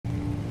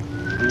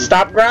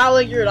Stop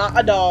growling, you're not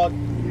a dog.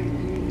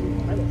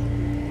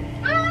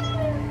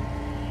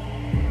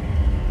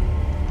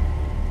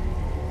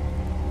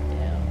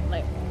 Yeah,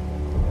 night.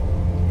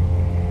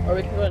 Or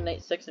we can go to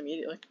night 6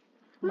 immediately.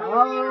 No.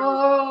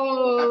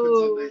 What happens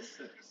on night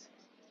 6?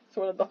 It's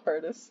one of the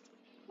hardest.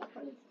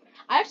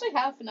 I actually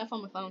have Fnaf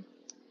on my phone.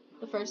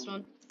 The first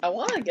one. I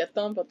want to get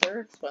them, but they're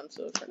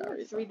expensive for no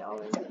reason.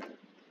 $3.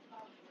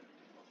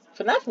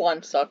 FNAF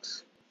 1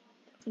 sucks.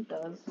 It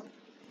does.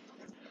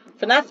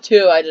 FNAF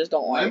 2 I just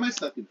don't Why like. am I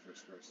stuck in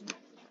first person?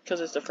 Because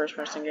it's the first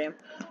person game.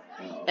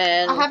 Oh.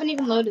 And I haven't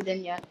even loaded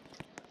in yet.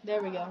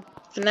 There we go.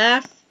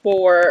 FNAF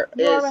 4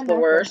 You are is right the now, Go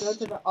worst.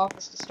 to the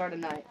office to start a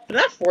night.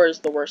 FNAF 4 is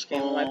the worst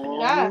game in my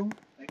opinion. Yeah.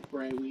 Like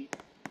Brayley.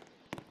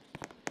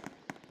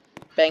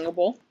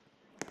 Bangable.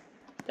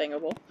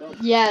 Bangable.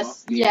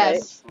 Yes,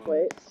 yes.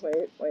 Wait.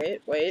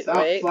 Stop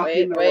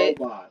fucking the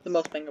robots. The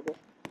most bangable.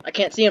 I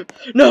can't see him.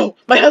 No!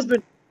 My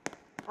husband!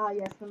 Ah,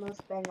 yes, the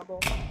most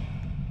bangable.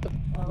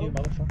 You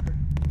motherfucker.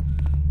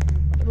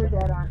 We're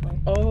dead, aren't we?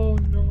 Oh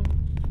no.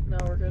 No,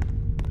 we're good.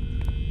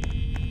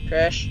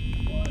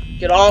 Trish.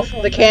 Get off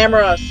the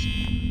cameras!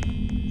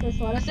 Just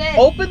let us in.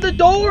 Open the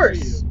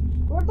doors!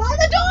 We're by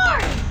the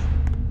doors!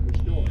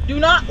 Which door? Do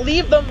not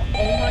leave them! Oh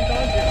my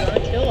god, you're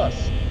gonna kill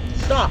us.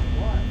 Stop.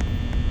 What?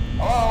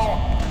 Hello?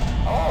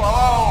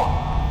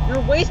 Hello?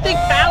 You're wasting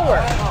power! I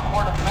have to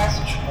report a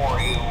message for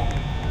you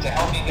to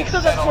help you get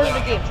Because that's settled part of the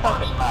in game. your Stop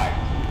first it. night.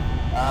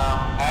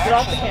 I Get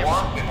off the actually camera.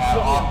 worked in that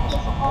office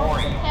before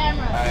you.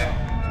 Camera.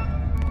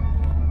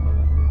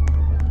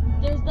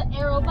 There's the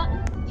arrow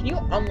button. Can you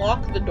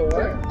unlock the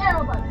door?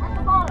 Arrow button at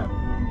the bottom.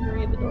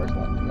 Three of the doors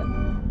locked again.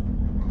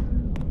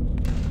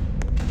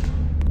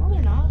 No,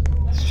 they're not.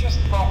 Let's just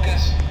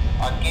focus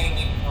on getting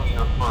you through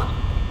your first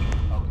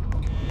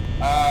week.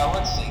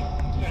 Let's see.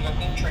 There's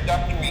an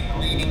introductory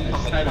greeting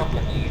from the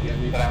company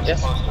that I'm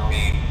supposed to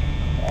read.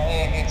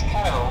 It's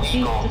kind of a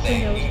legal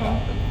thing, you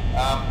know.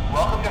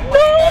 Welcome to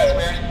Freddy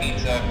Fazbear's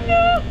Pizza,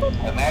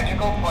 a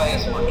magical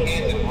place for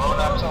kids and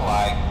grown-ups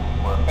alike,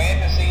 where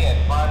fantasy and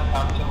fun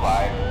come to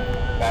life.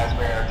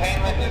 Fazbear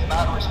Entertainment is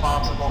not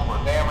responsible for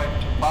damage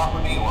to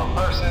property or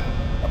person.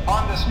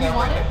 Upon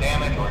discovery that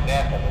damage or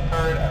death have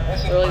occurred, a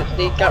missing person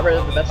They got rid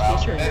of the best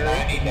feature within here.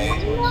 90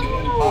 days or as soon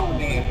as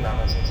property and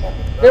premises have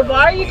been Then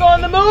why are you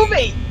going to the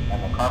movie? and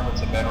the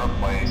carpets have been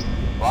replaced,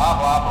 blah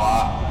blah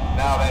blah.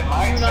 Now that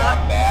might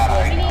sound bad,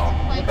 I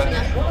know, but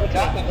there's really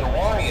nothing to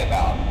worry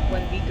about.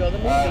 When we go to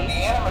the The movie,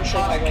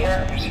 animatronic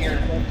characters here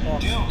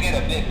do get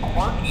a bit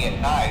quirky at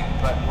night,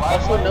 but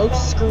also no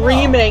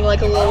screaming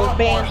like a little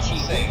banshee.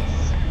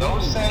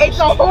 It's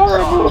a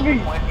horror movie!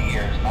 20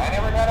 years, and I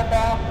never got a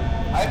bath.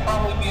 I'd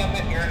probably be a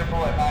bit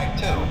irritable at night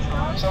too.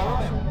 So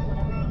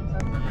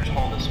just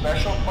hold a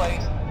special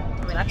place.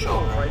 I mean, I can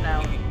go right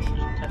now. Just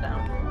head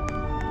down.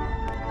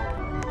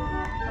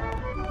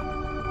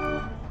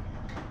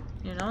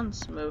 You know,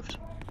 one's moved.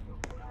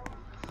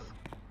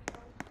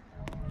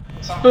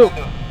 Who?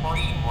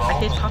 I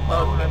can't talk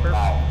about it, remember?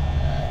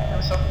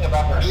 Something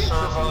about their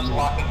servos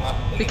locking up.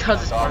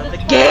 Because it's part of the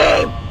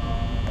game!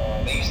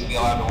 They used to be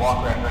allowed to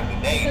walk around during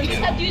the day So too. you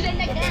just have to use it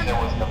But then there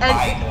was the And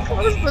fight in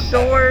close the 87.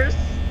 doors!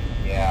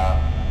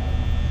 Yeah.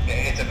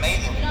 It's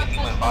amazing that the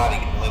human body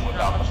can live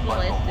without the Do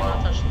not frontal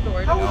lobe. touch the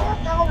doors.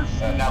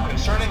 Now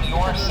concerning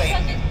your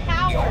safety, it's the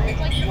power. only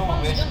It's like your real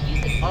phone, you risk don't to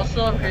use it. you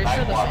Also, I'm pretty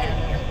sure the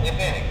fan. if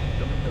any,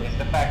 is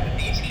the fact that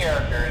these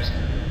characters,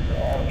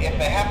 if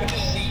they happen to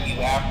see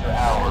you after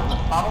hours,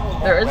 probably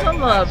won't There is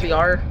some recognize you.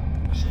 VR.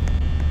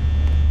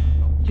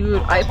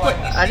 Dude,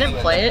 I didn't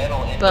play it,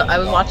 but I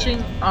was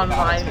watching on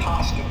my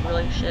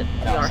really shit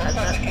VR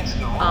headset.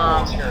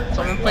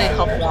 Someone played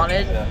Help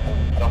Wanted.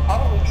 They'll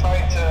probably try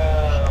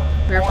to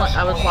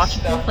I was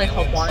watching people play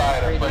Help Wanted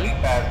in 3D.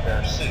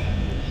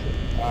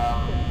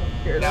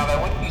 Now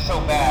that wouldn't be so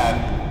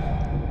bad.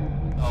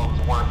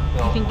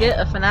 You can get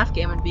a FNAF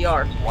game in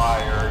VR.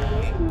 Wired,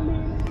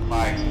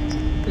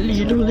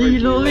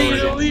 Little.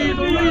 so you can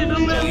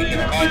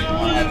imagine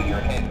having your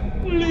head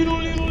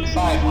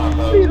inside one of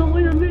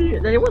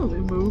those. They wouldn't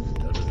move.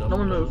 No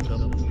one moved.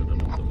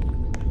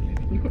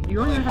 You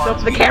don't even have to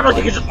open the camera,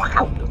 you can just walk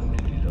out.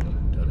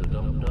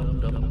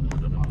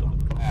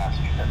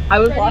 I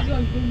was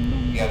watching.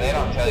 Yeah, they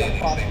don't tell you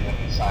these things when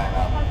you sign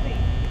up.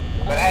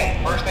 But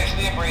hey, first station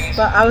of the breeze.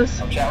 But I was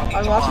I'll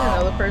watching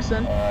tomorrow. another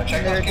person, Check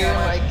and they were those doing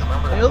cameras. like,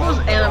 Remember to you know those close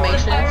the door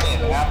animations?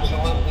 if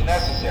absolutely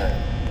necessary.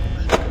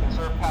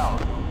 Conserve power.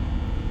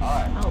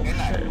 Alright, Oh good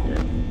night. shit,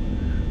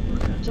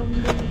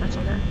 dude. That's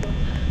okay.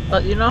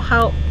 But you know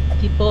how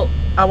people,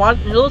 you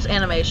know those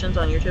animations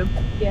on YouTube?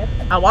 Yeah.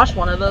 I watched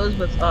one of those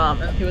with,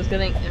 and he was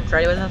getting in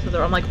Freddy with us,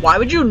 I'm like, why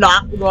would you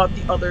not go out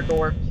the other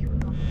door?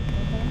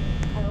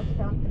 I also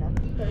found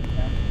Fnaf first.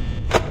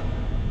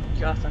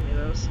 You gotta send me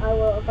those. I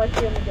will, if I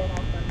see them again, I'll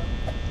send them.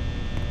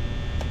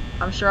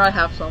 I'm sure I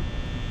have some.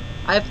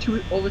 I have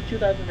over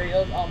 2,000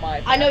 videos on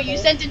my I know, you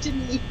phone. sent it to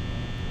me.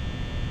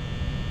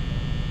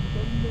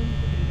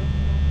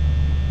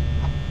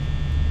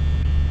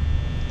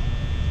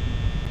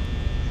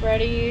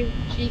 Freddy,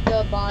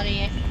 Chica,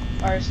 Bonnie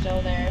are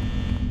still there.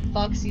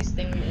 Foxy's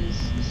thing is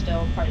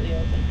still partly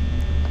open.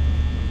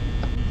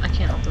 I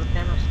can't open the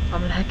cameras.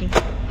 I'm hacking.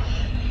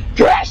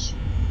 Trish!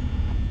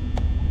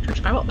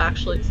 Trish, I will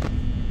actually.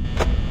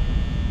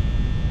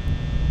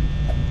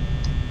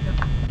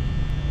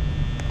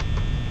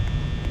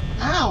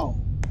 Ow!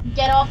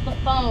 Get off the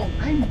phone.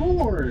 I'm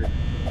bored.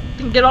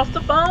 Then get off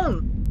the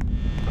phone.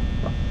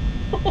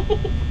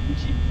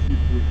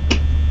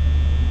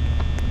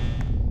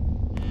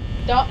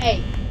 Don't.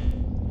 Hey.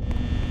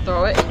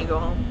 Throw it and you go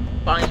home.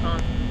 Bonnie's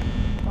gone.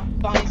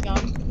 Bonnie's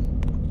gone.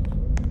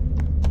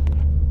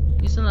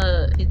 He's in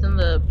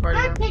the party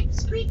room.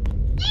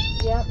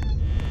 Yep.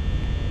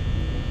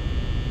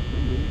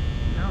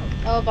 No.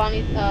 Oh,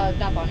 Bonnie.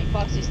 Not Bonnie.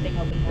 Foxy's thing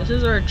opened. This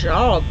is our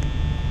job.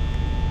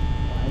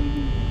 Why are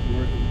you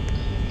working?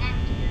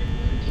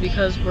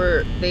 Because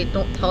they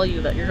don't tell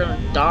you that you're gonna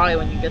die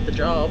when you get the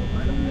job.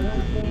 I don't know.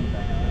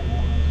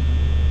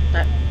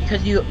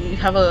 Because you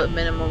have a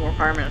minimum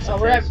requirement of Oh,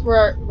 6 days.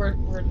 we're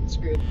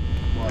screwed.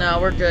 No,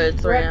 we're good.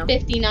 3 We're at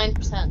a.m.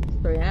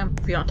 59%. 3 a.m.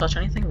 If you don't touch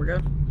anything, we're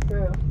good.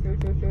 True.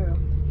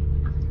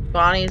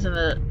 Bonnie's in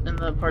the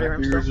party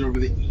room Fingers still. over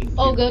the E.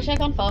 Oh, go check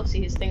on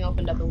Foxy. His thing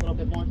opened up a little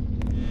bit more.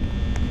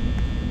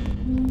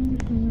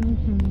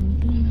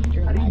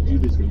 How do you do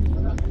this when you're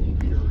not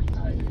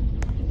tired?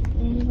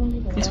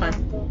 He's fine.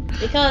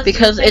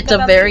 Because it's a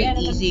about very the end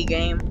of the- easy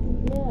game.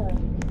 Yeah.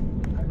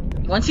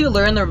 Once you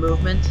learn their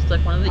movements, it's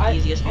like one of the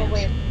easiest games. Oh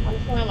wait, I'm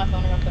just going on my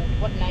phone real quick.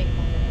 What night am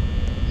I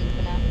in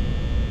Fnaf?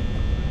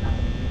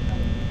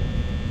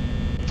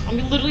 I'm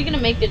literally gonna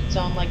make its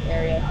own like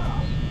area.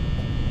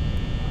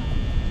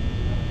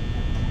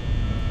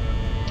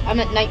 I'm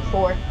at night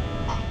 4 in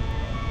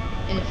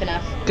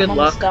Fnaf. Good I'm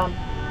almost luck. done.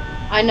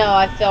 I know,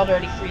 I've failed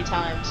already 3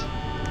 times.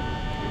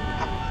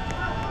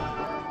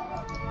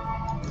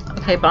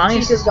 Okay,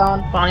 Bonnie's Chica's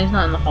gone. Bonnie's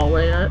not in the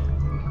hallway yet.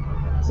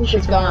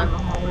 Chica's not in gone. the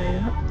hallway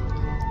yet.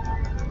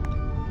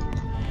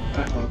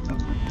 I hope.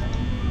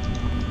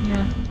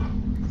 Yeah.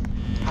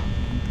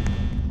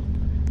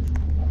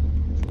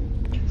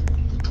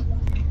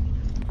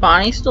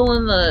 Bonnie's still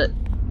in the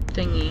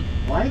thingy.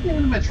 Why are the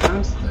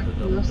animatronics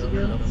attacking us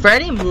again?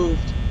 Freddy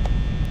moved.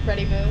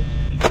 Freddy moved.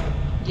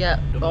 Yeah.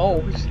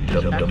 Oh. He's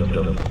back.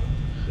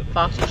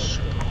 Foxy,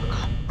 shut the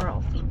fuck up, or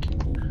I'll think you.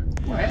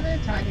 Why are they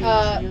attacking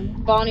us again?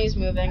 Bonnie's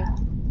moving.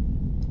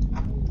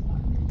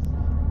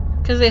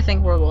 Because they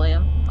think we're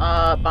William.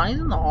 Bonnie's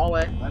in the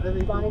hallway. Why do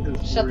they Bonnie, think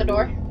this shut the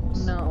door.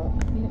 No.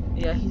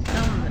 Yeah, he's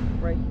down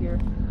right here.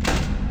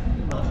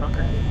 You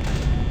motherfucker.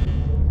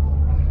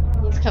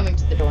 He's coming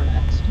to the door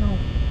next. No.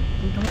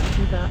 We don't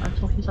do that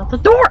until he's at the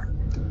door!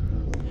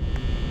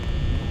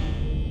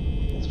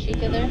 Is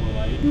Chica there?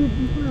 You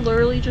can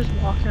literally just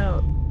walk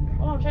out.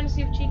 Oh, I'm trying to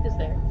see if Chica's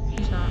there.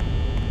 She's not.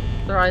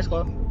 Their eyes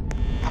glow.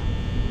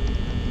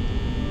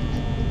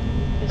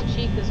 Because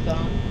Chica's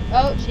gone.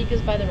 Oh,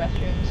 Chica's by the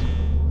restrooms.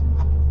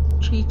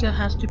 Chica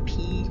has to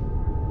pee.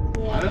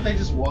 Why don't they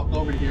just walk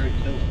over here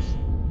and kill us?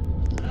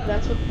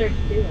 That's what they're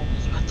doing.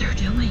 That's what they're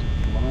doing.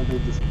 Why don't they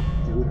just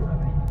do it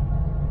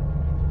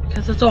already?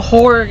 Because it's a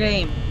horror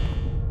game.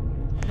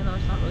 You know,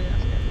 it's not really that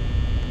scary.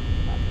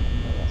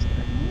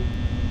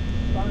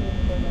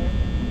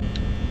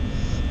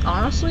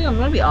 Honestly, I'm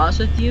gonna be honest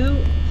with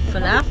you.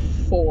 Fnaf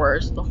 4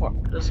 is the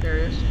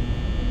scariest.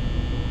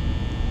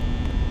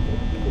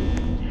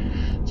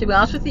 To be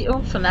honest with you,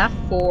 Fnaf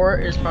 4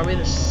 is probably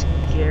the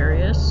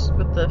scariest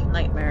with the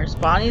nightmares.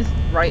 Bonnie's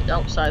right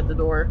outside the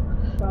door.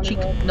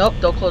 Nope,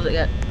 don't close it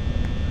yet.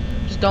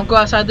 Just don't go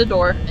outside the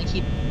door and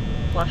keep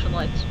flashing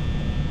lights.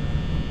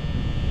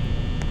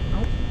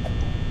 Nope.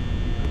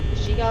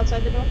 Is Chica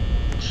outside the door?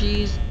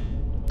 She's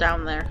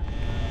down there.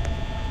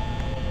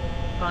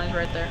 Bonnie's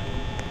right there.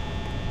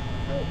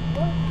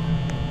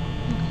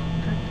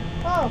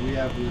 Oh. We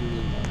have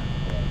literally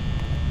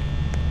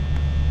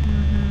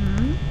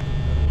Mm-hmm.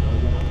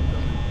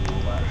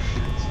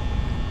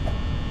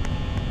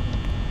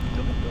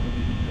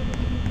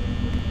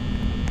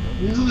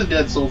 These are the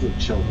dead souls of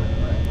children,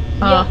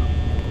 right?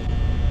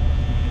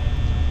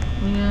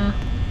 Yeah.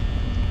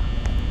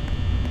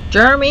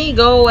 Jeremy,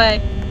 go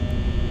away.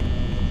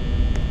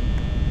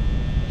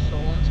 Soul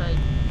inside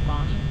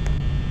Bonnie.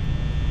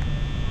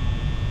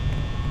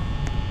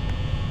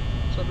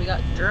 So we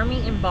got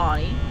Jeremy and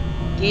Bonnie,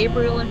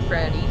 Gabriel and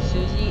Freddy,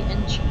 Susie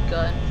and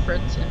Chica, and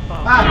Fritz and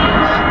Fox.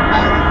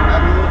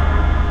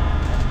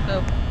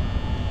 So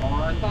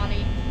On.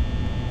 Bonnie.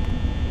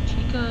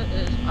 Chica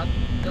is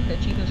okay.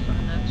 Chica's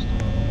coming next.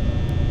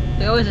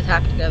 They always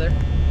attack together.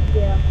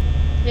 Yeah.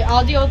 Yeah,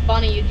 I'll deal with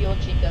Bonnie, you deal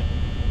with Chica.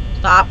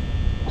 Stop.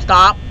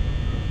 Stop.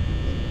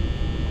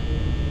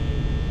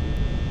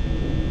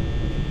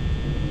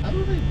 How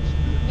do they?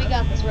 We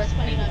got this, we're at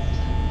 29%.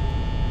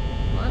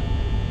 What?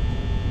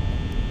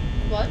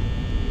 What?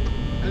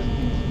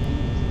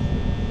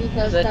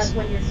 Because That's- that's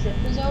when your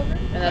shift is over?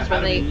 And that's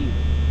when they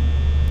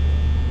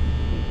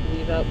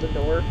leave out the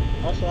door.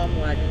 Also, I'm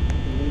lagging.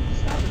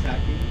 Stop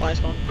attacking. Why is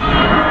gone?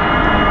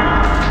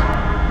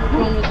 Which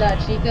one was that,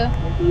 Chica?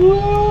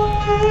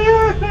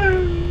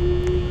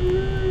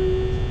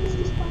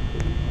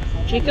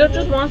 Chico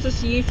just wants to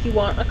see if you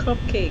want a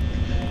cupcake.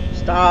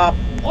 Stop.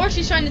 Or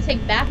she's trying to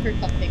take back her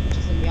cupcake, which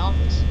is in the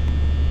office.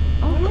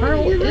 Oh,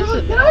 Carl is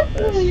in the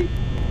office. Yay!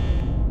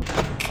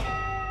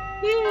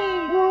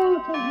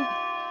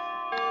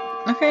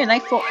 Okay,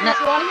 night 4. Do you want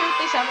to hear what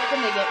they sound like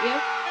when they get you?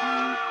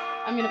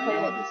 I'm gonna play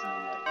it.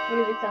 What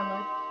do they sound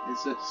like?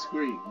 It's a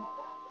scream.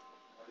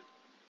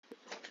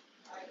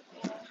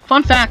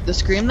 Fun fact, the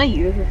scream they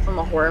use is from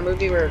a horror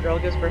movie where a girl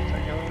gives birth to a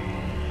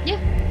alien.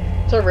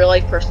 Yeah. It's a real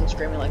life person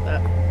screaming like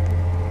that.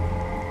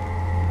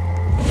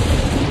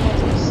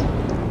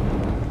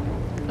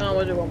 Oh,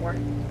 we'll do one more.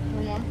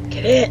 One more.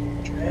 Get it!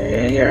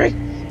 Get it!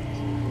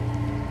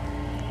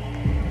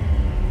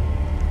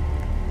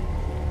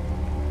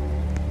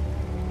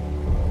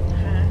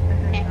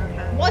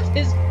 What's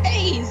his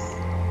face?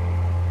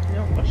 You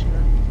don't question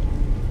that.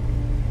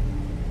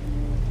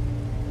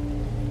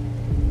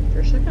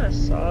 You're still gonna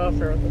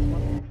suffer with this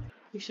one.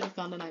 We should have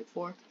found a night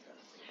 4.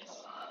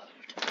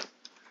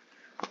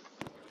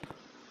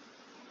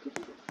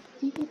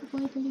 Do you think the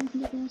boy can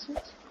get answers?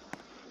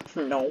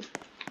 No.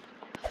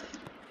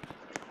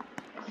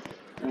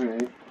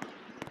 Alright.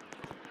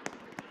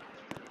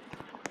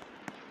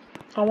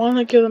 I want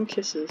to give them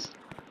kisses.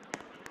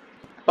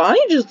 Bonnie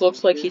just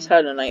looks like he's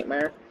had a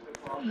nightmare.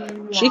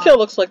 Chica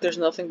looks like there's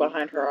nothing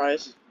behind her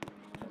eyes.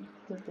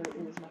 There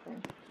is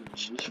nothing.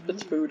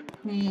 It's food.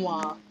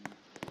 Mwah.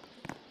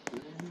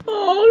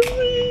 Oh,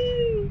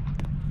 see.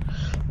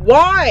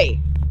 Why?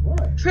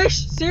 What?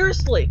 Trish,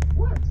 seriously.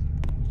 What?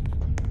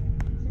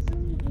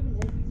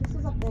 This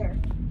is up there.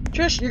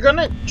 Trish, you're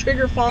gonna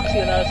trigger Foxy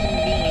without us even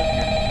being here.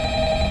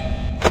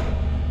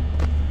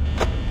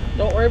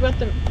 Don't worry about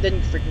them, then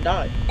you freaking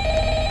die.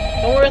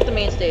 Don't worry about the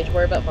main stage,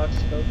 worry about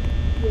Foxy's code.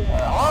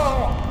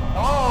 Hello?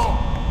 Hello?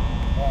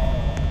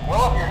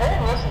 Well, if you're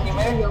hearing this and you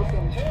made it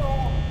too,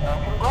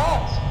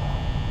 congrats.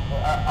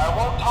 I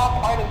won't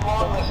talk quite as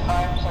long this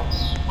time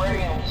since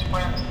Freddy and his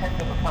friends tend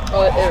to become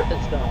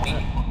it's done.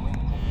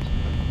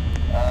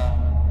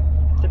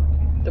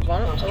 The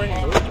one already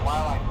moved?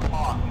 While I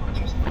talk,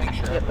 just to make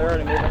sure Yep, they're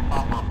already moving.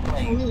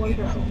 Only one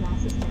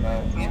person's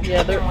massive.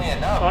 Yeah, they're...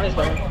 Bonnie's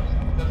Freddy going.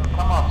 doesn't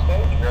come off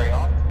stage very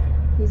often.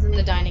 He's in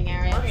the dining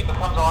area. Freddy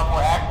becomes a lot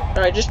more active.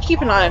 Alright, just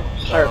keep an eye on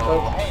Pirate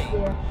Code. Hey,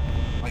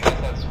 I guess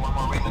that's one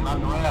more reason not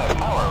to run out of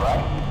power,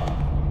 right?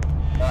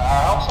 I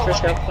also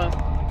Trish want got to fun.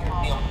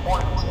 the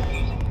importance of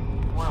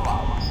using word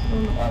lines.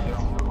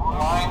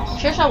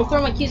 Lines. Trish, I will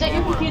throw my keys at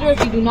your computer if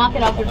you do not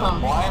get off your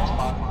phone. Lines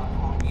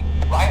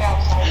right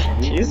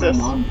outside. Jesus.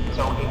 So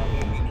if you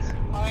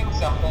find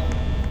something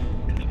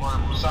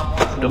or someone,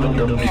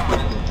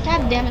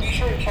 God damn be it.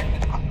 sure to check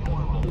the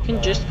You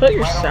can just put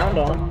your sound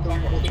on. to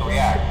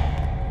react.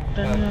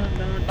 Not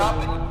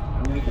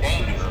that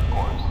danger, of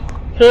course.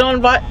 Put it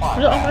on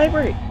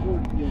vibrate.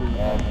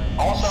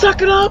 Also,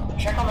 Suck it up!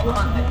 check on the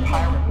curtain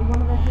pirate.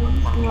 One of our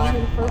things, you want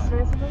to hear the first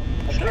verse of it?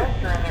 The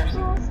character in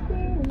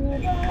there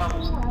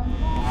becomes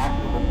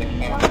active if the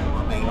camera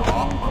remain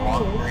off for a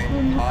long period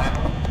of time.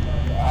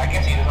 I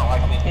guess he doesn't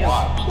like being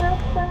watched.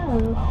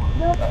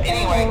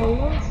 Anyway,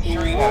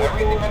 sure you have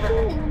everything under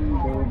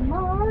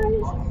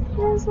control.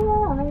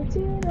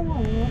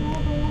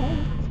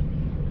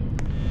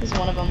 This is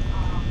one of them.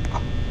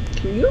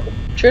 Can you?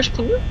 Trish,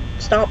 can you?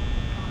 Stop.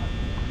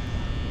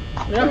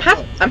 I mean, I'm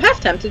half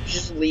tempted to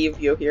just leave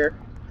you here.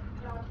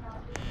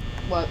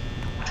 What?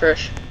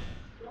 Trish.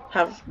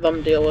 Have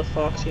them deal with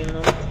Foxy and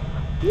them.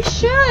 You I have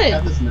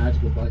should! this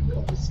magical button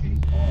called escape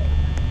all.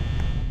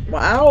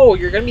 Wow,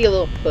 you're gonna be a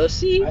little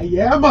pussy? I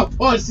am a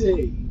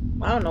pussy!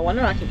 Wow, no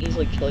wonder I can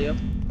easily kill you.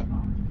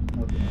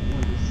 Okay,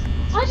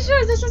 I just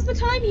realized this is the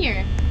time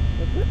here.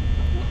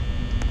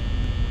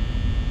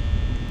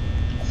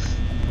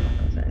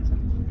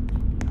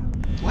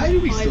 why are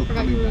we Oh, I still forgot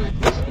coming you were- back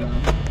this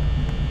job?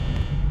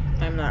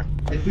 I'm not.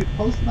 If we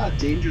post about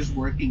dangerous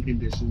working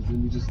conditions,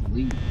 then we just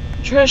leave.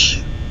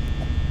 Trish!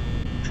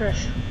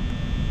 Trish.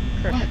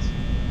 Trish. What?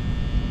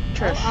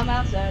 Trish. Oh, I'm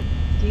outside.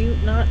 Do you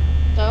not?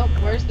 So,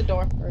 where's the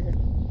door? Right here.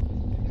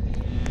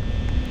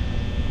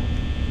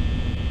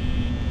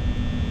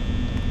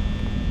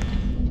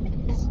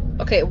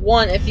 Okay,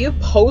 one, if you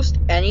post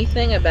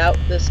anything about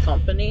this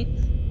company,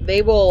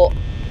 they will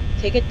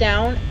take it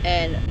down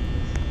and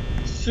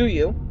sue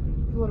you.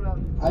 What about?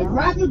 I'd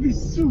rather be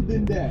sued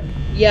than dead.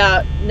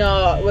 Yeah,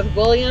 no, with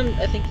William,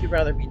 I think you'd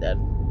rather be dead.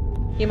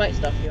 He might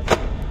stuff you.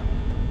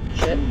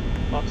 Shit.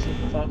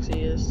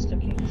 Foxy is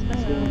sticking his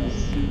head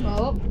out.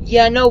 Oh,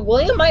 Yeah, no,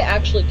 William might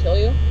actually kill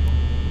you.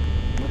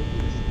 What if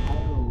you just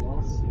file a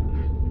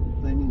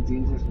lawsuit claiming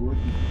dangerous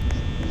working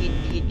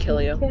conditions? He'd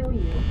kill you. kill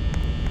you.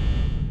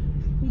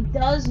 He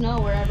does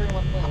know where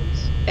everyone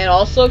lives. And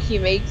also, he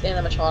makes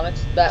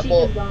animatronics that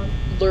will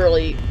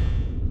literally,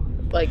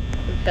 like,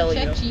 impel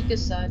Check you.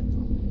 Chica's side.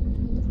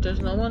 There's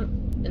no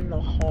one in the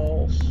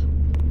halls.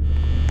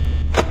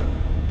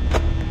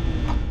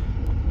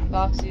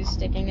 Foxy's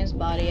sticking his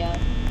body out.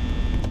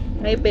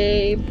 Hey,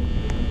 babe.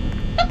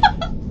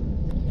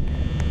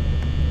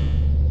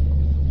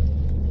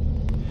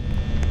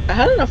 I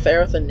had an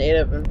affair with a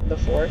native in the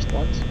forest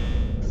once.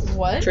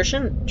 What?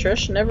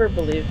 Trish never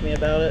believed me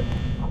about it.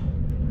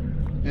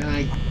 And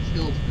I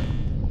killed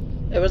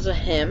him. It was a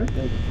him.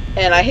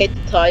 And I hate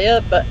to tell you,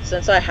 but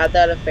since I had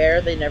that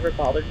affair, they never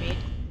bothered me.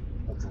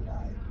 That's a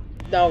lie.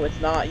 No, it's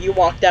not. You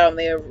walked out and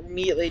they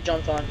immediately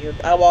jumped on you.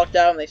 I walked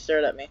out and they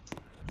stared at me.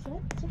 Should I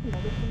take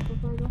another thing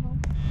before I go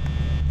home?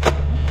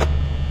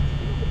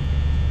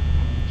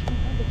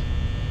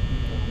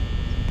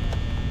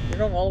 You're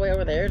going all the way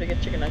over there to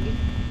get chicken nuggets?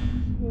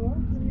 Yeah,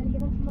 I'm gonna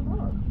get them from the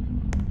dog.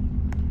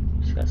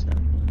 Disgusting.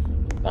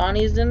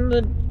 Bonnie's in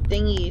the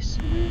dinghies. A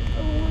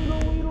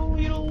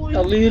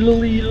A little.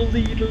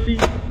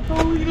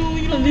 Oh,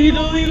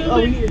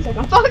 we need to check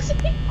on Foxy.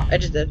 I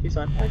just did. He's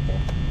fine. Okay.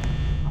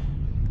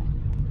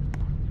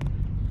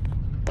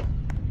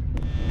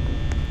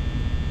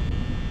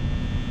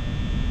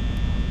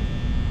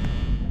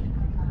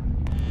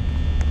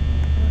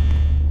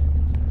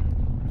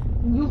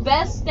 You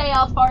best stay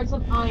off Hearts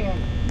of Iron.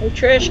 Hey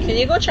Trish, can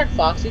you go check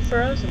Foxy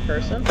for us in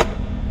person?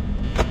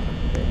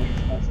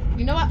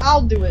 You know what?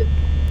 I'll do it.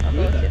 I'll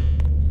go with you.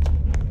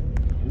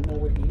 You know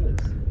where he is.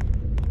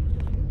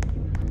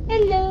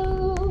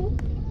 Hello.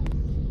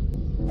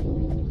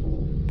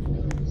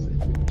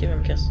 Give him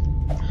a kiss.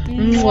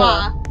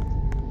 Mwah.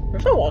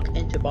 What if I walk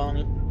into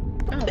Bonnie?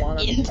 I don't want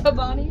to. Into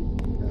Bonnie?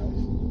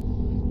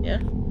 Yeah.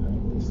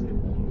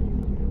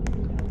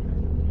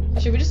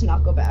 Should we just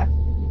not go back?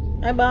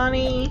 Hi,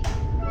 Bonnie.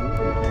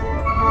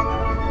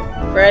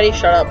 Freddy,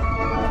 shut up.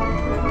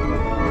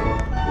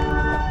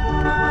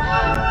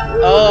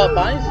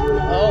 Bonnie's in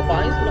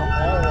the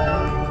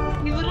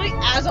hallway. You literally,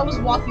 as I was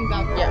walking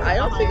back. Yeah, I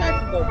don't think I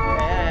can go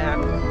back.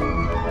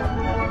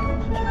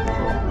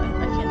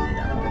 I can't see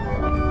that one.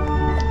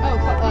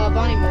 Oh,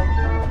 Bonnie moved.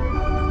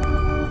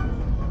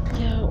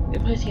 Yo,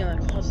 what is he in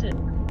the closet?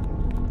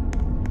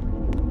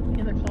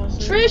 In the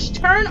closet. Trish,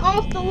 turn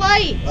off the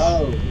light.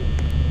 Oh.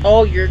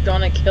 Oh, you're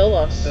gonna kill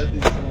us. That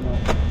thing's going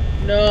on.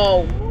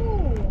 No. Oh,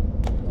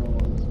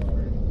 I'm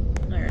sorry.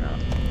 No, you're not.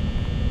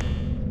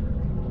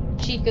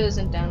 Chico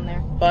isn't down there.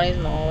 Bonnie's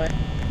in the hallway.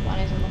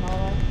 Bonnie's in the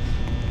hallway.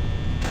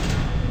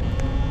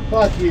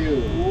 Fuck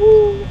you.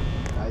 Woo.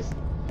 Guys.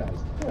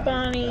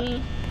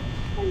 Bonnie.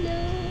 Hello.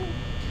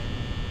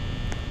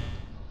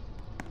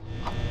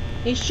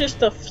 He's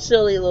just a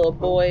silly little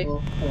boy.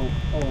 Oh.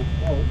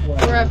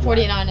 We're at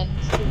 49 and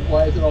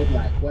Why is it all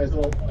black? Why is it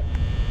all black?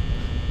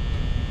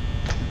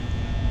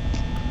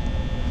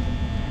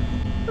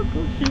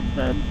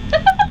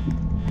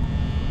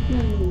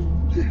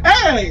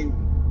 Hey!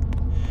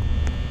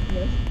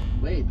 Yes.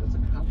 Wait, that's a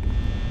copy.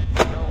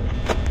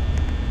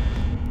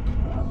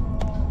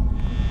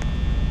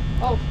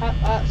 Oh,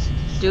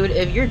 Dude,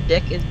 if your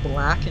dick is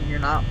black and you're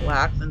not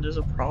black, then there's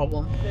a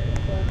problem. there's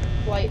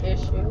a flight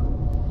issue.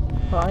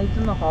 Bonnie's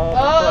in the hall.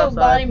 Oh,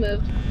 Bonnie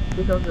moved.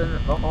 He goes in the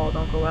hall,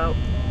 don't go out.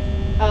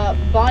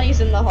 Bonnie's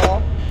in the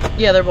hall.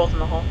 Yeah, they're both in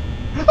the hall.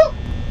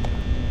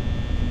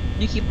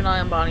 You keep an eye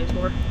on Bonnie's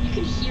door. You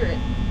can hear it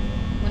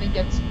when it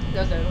does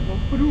that. It'll go.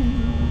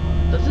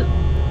 Does it?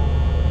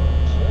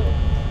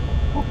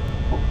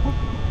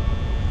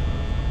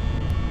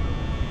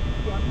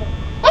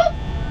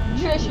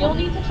 Trish, you'll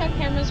need to check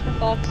cameras for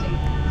Foxy.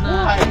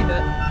 Nah, keep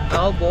it.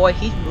 Oh boy,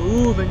 he's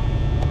moving.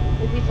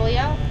 Is he fully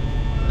out?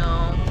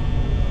 No.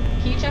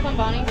 Can you check on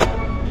Bonnie?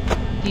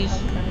 He's...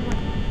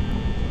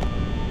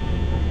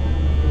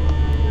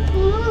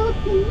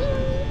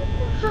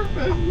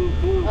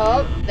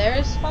 Oh,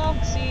 there's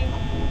Foxy.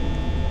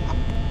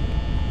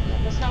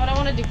 That's not what I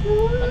want to do.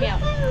 Let me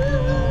out.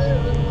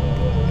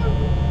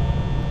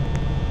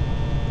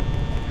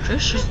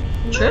 Trish?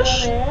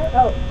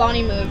 Oh,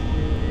 Bonnie moved.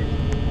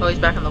 Oh, he's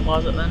back in the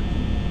closet then.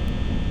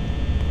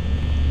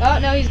 Oh,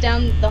 no, he's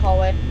down the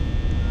hallway.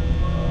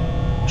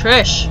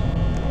 Trish!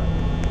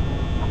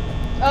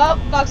 Oh,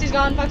 Foxy's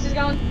gone. Foxy's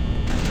gone.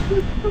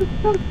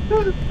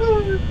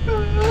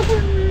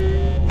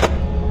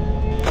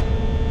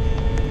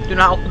 Do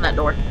not open that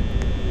door.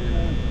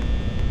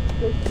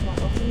 The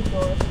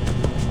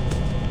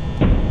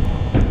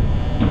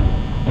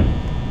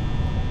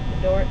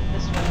door,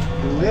 this one.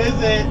 Who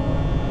is it?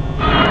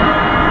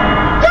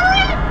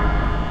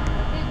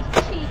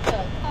 It's Chica.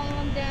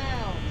 Calm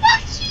down.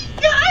 Fuck,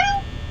 Chica!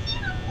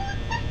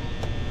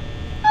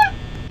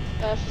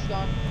 I Oh, she's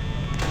gone.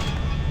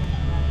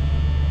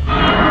 Oh.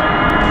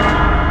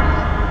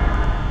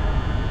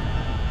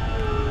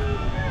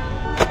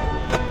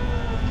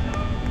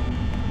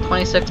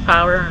 26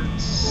 power and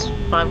it's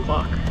 5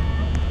 o'clock.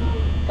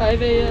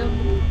 5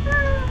 a.m.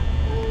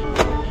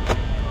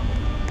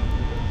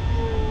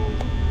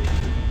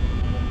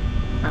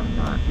 I'm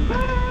not.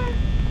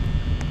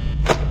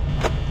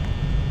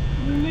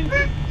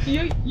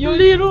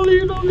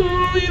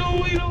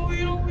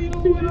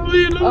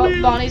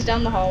 Oh, Bonnie's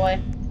down the hallway.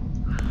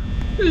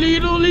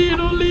 Little.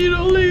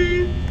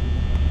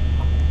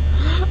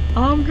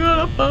 I'm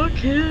gonna fuck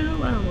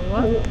him. I don't know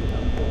what.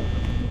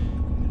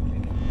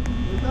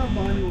 I thought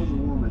Bonnie was a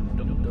woman.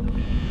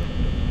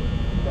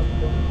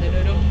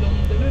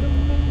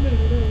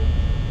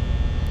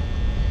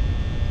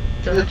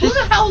 Who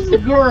the hell's the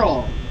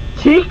girl?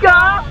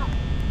 Chica!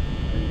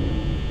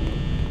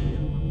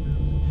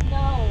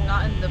 No.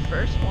 Not in the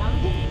first one.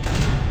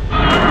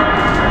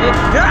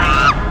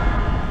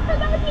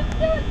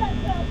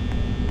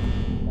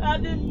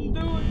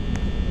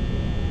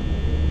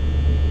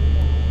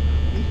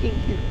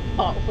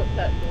 hot foot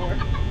that door.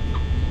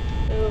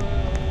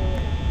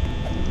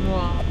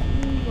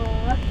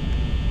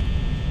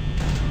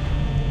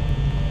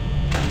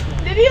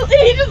 Did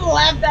he just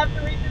laughed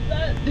after we did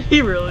that? Did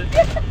he really?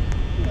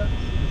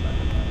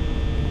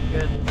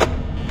 Good.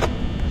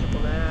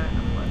 Circle that.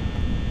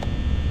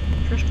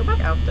 Trish, go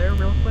back out there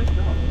real quick.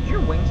 Did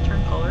your wings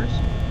turn colors?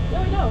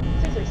 No.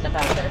 Seriously, step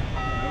out there.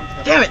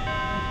 Damn it!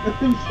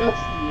 I'm just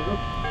you.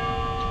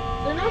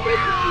 They're not very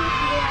cool if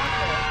you go out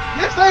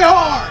there. Yes, they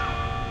are!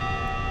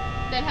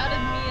 Then how did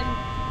me and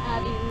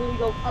Abby literally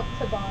go up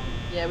to Bonnie?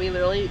 Yeah, we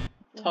literally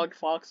tugged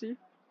Foxy.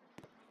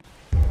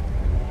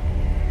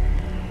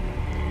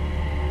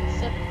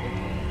 Except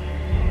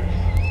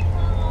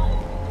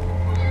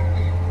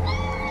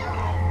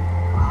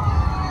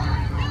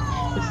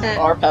This is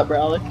our pep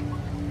rally.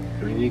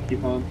 Do we need to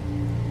keep on?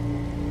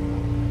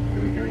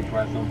 Can we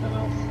try something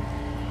else?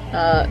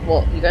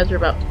 Well, you guys are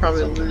about to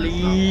probably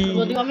leave.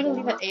 well, do you want me to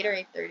leave at 8 or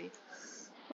 8:30?